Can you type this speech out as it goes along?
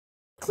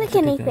click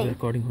anything.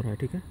 Recording हो रहा है,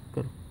 ठीक है?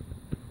 करो.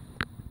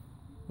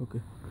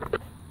 Okay.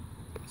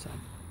 So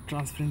I'm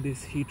transferring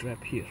this heat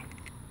wrap here.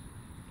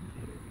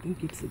 I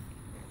think it's a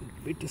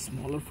bit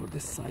smaller for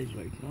this size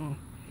right now.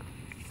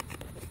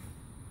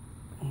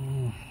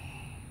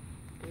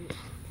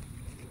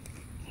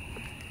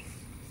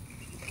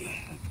 Okay,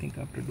 I think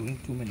after doing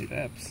too many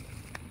wraps,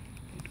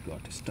 it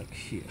got stuck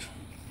here.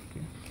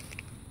 Okay,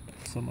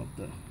 some of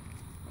the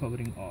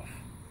covering off.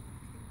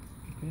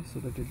 Okay, so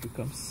that it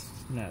becomes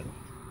narrow.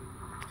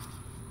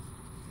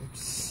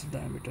 Its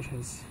diameter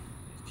has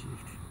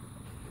achieved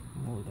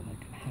more than I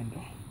can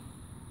handle.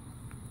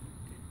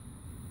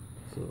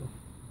 So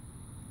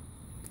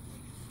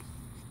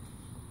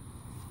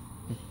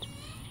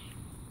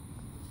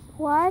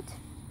What?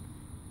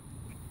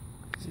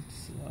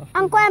 it's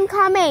Uncle, I'm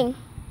coming.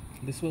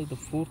 This was the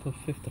 4th or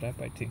 5th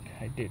wrap I think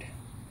I did.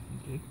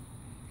 Okay,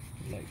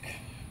 like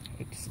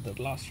it's the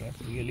last wrap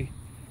really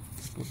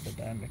put the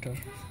diameter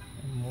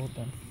and more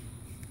than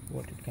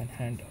what it can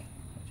handle,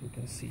 as you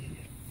can see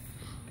here.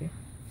 Okay,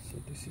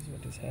 so this is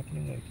what is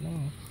happening right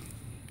now.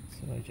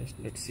 So I just,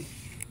 let's see.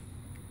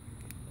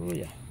 Oh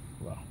yeah,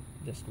 wow,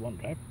 just one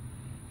wrap,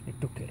 it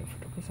took care of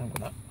it. Okay, so I'm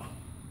gonna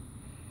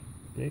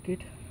break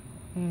it,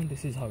 and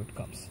this is how it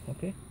comes.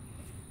 Okay,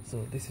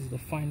 so this is the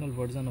final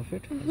version of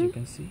it, as you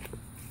can see.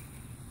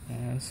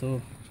 And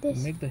so to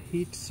make the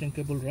heat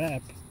shrinkable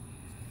wrap,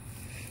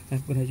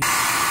 I'm gonna use.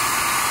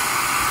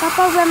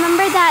 Papa,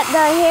 remember that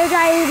the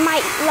hairdryer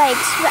might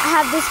like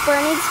have this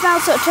burning smell,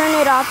 so turn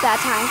it off that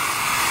time.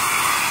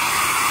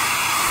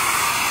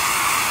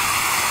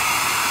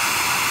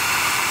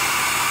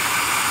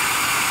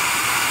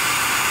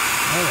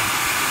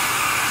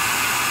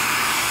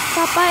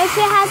 Papa, if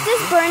it has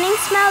this burning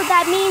smell,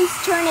 that means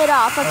turn it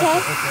off,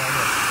 okay? Okay, I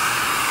will.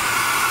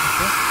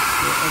 Okay,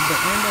 so at the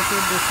end of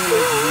it, this will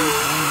need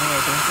more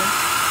attention.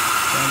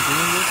 So I'm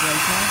doing it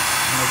right now,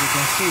 and as you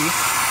can see,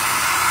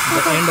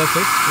 the end of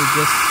it is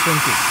just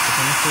shrinking. So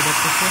can you see that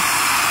picture?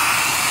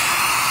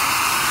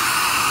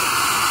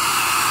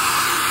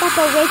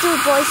 Papa, raise your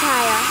voice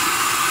higher.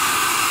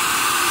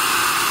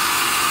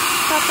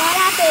 Papa,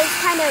 that is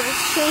kind of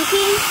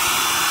shrinking.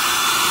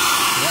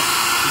 Yeah,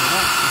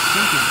 it's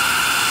shrinking.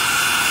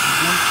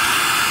 It's not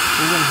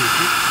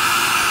overheated.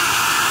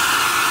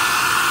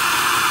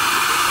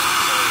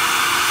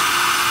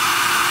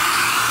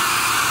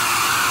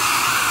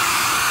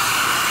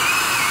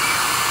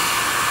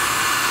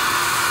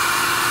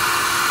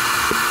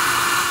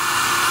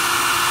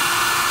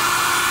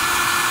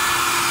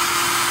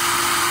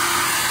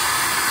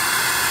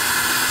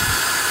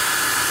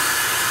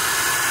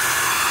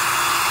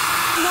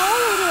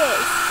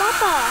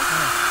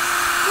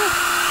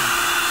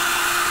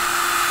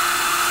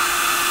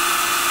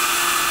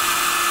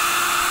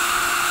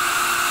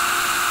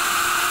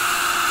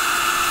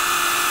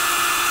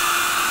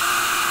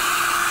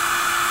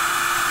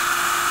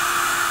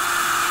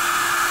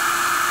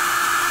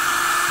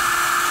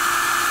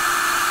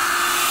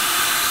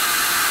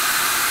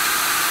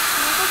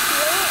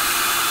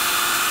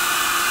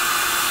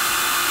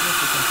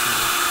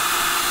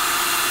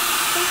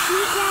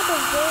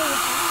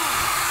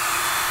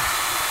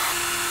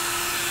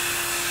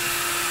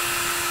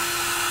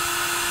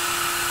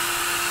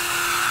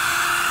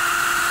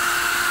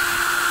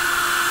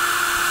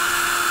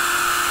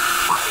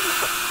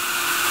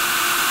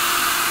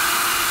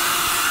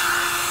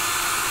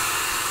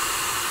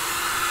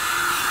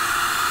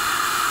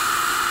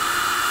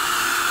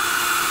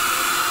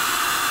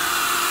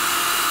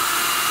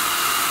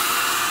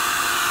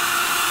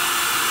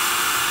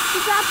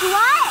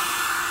 What?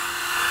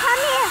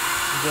 Come here.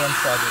 Go and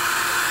start it.